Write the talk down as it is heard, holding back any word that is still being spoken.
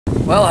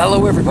Well,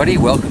 hello everybody,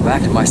 welcome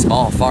back to my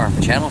small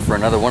farm channel for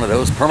another one of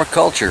those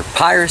permaculture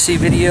piracy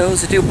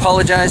videos. I do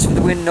apologize for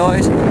the wind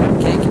noise,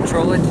 can't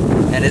control it,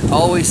 and it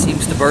always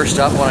seems to burst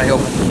up when I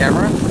open the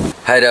camera.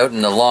 Hide out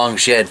in the long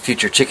shed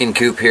future chicken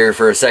coop here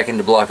for a second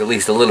to block at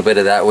least a little bit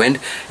of that wind.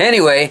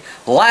 Anyway,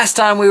 last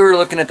time we were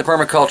looking at the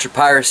permaculture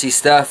piracy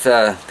stuff,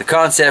 the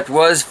concept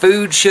was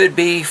food should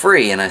be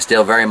free, and I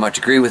still very much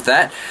agree with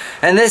that.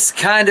 And this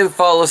kind of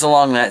follows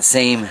along that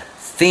same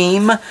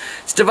theme.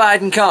 It's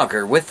divide and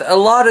conquer. With a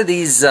lot of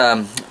these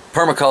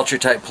permaculture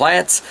type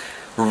plants,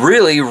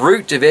 really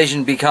root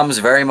division becomes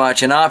very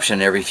much an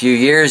option. Every few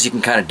years you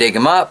can kind of dig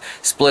them up,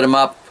 split them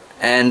up,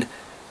 and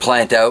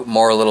plant out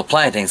more little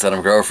plantings. Let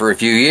them grow for a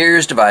few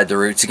years, divide the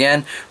roots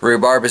again.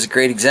 Rhubarb is a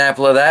great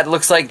example of that. It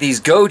looks like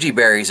these goji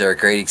berries are a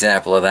great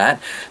example of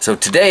that. So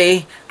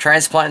today,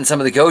 transplanting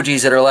some of the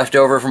gojis that are left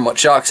over from what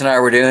Shocks and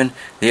I were doing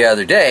the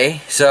other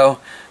day. So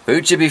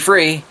food should be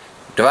free,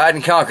 divide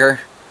and conquer.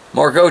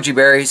 More goji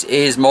berries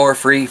is more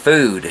free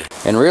food.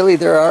 And really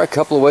there are a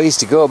couple of ways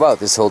to go about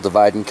this whole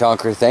divide and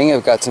conquer thing.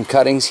 I've got some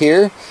cuttings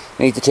here.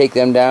 I need to take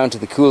them down to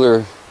the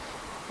cooler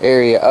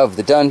area of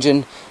the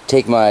dungeon.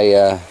 Take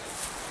my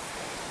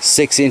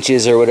 6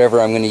 inches or whatever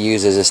I'm going to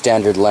use as a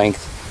standard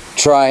length.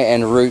 Try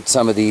and root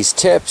some of these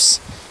tips.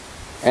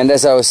 And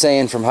as I was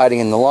saying, from hiding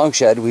in the long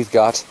shed, we've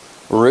got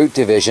root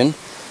division.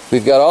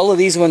 We've got all of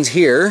these ones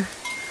here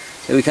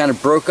that we kind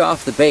of broke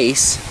off the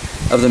base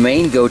of the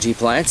main goji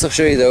plants. I'll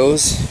show you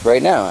those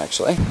right now,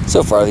 actually.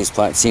 So far these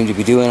plants seem to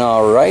be doing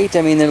alright.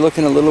 I mean, they're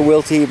looking a little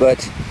wilty, but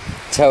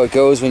it's how it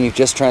goes when you've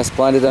just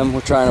transplanted them.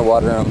 We're trying to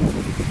water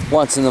them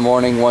once in the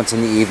morning, once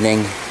in the evening.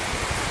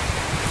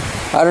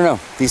 I don't know.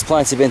 These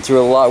plants have been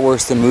through a lot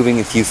worse than moving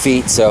a few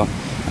feet, so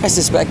I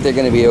suspect they're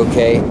going to be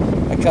okay.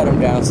 I cut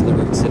them down so the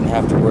roots didn't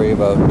have to worry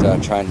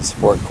about trying to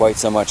support quite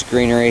so much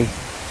greenery.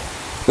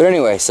 But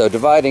anyway, so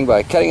dividing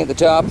by cutting at the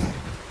top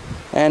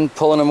and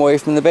pulling them away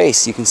from the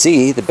base. You can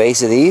see the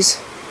base of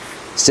these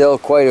still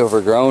quite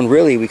overgrown.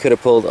 Really, we could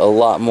have pulled a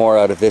lot more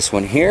out of this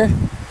one here,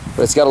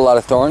 but it's got a lot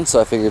of thorns, so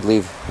I figured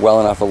leave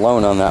well enough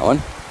alone on that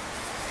one.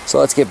 So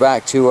let's get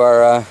back to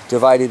our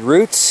divided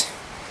roots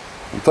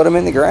and put them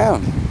in the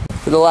ground.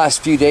 For the last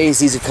few days,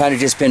 these have kind of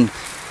just been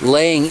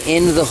laying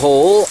in the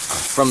hole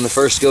from the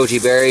first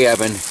goji berry. I've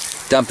been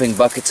dumping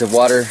buckets of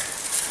water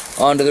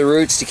onto the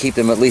roots to keep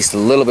them at least a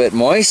little bit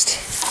moist.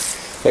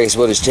 I guess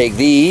we'll just take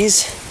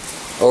these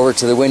over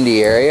to the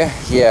windy area.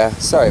 Yeah,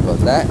 sorry about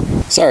that.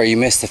 Sorry you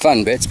missed the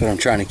fun bits, but I'm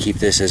trying to keep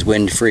this as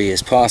wind-free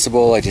as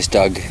possible. I just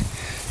dug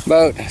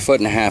about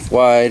 1.5 feet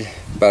wide,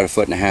 about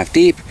 1.5 feet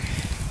deep,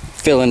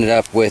 filling it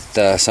up with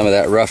some of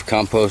that rough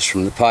compost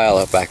from the pile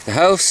out back of the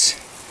house.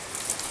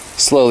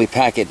 Slowly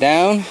pack it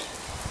down, and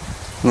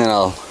then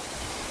I'll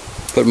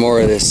put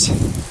more of this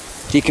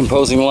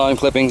decomposing lawn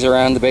clippings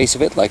around the base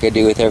of it like I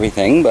do with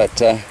everything,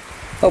 but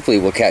hopefully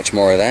we'll catch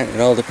more of that. It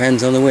all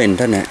depends on the wind,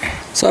 doesn't it?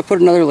 So I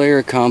put another layer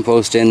of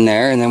compost in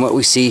there, and then what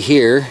we see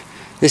here,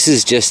 this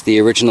is just the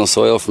original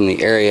soil from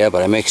the area,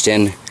 but I mixed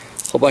in a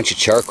whole bunch of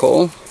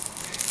charcoal.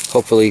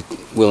 Hopefully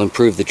will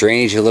improve the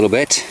drainage a little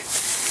bit.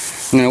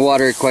 I'm going to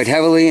water it quite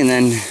heavily, and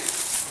then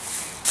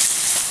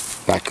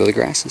back go the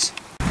grasses.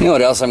 You know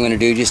what else I'm going to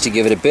do just to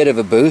give it a bit of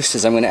a boost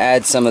is I'm going to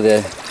add some of the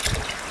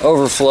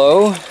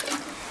overflow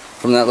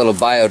from that little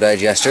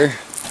biodigester.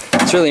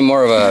 It's really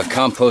more of a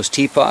compost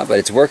teapot, but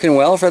it's working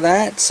well for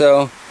that.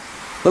 So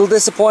a little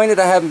disappointed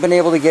I haven't been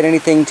able to get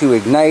anything to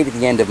ignite at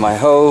the end of my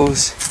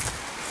hose.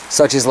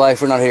 Such is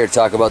life. We're not here to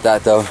talk about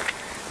that though.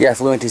 The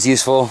effluent is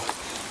useful.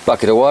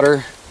 Bucket of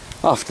water.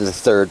 Off to the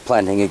third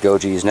planting of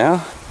gojis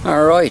now.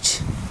 Alright,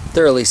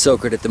 thoroughly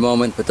soaked at the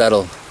moment, but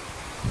that'll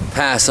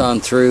pass on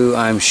through,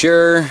 I'm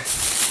sure.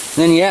 And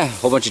then yeah, a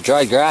whole bunch of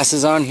dried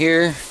grasses on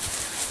here.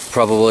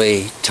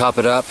 Probably top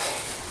it up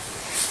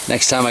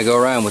next time I go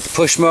around with the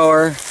push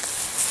mower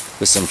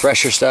with some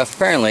fresher stuff.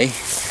 Apparently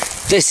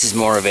this is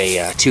more of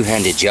a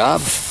two-handed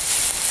job.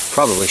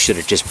 Probably should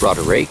have just brought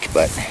a rake,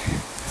 but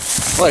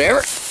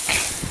whatever.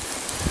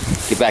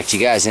 Get back to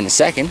you guys in a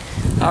second.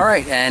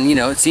 Alright, and you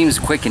know, it seems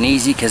quick and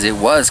easy because it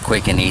was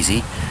quick and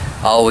easy.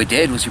 All we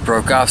did was we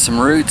broke off some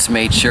roots,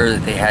 made sure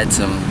that they had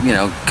some, you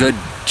know, good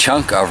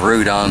chunk of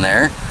root on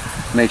there.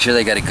 Made sure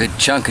they got a good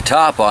chunk of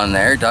top on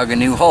there, dug a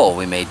new hole.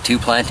 We made 2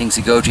 plantings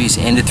of gojis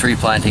into 3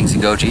 plantings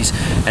of gojis.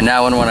 And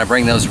now when I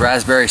bring those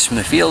raspberries from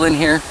the field in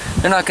here,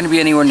 they're not going to be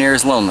anywhere near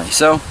as lonely.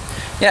 So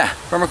yeah,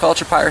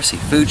 permaculture piracy.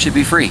 Food should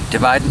be free.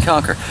 Divide and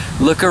conquer.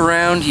 Look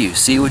around you.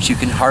 See what you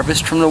can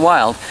harvest from the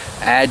wild.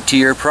 Add to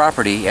your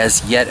property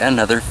as yet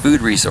another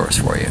food resource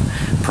for you.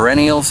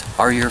 Perennials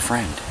are your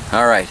friend.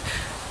 Alright,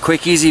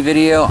 quick easy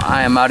video.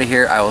 I am out of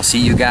here. I will see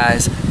you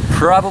guys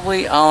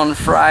probably on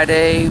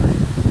Friday.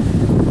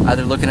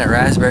 Either looking at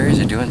raspberries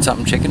or doing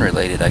something chicken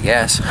related, I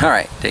guess.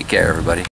 Alright, take care everybody.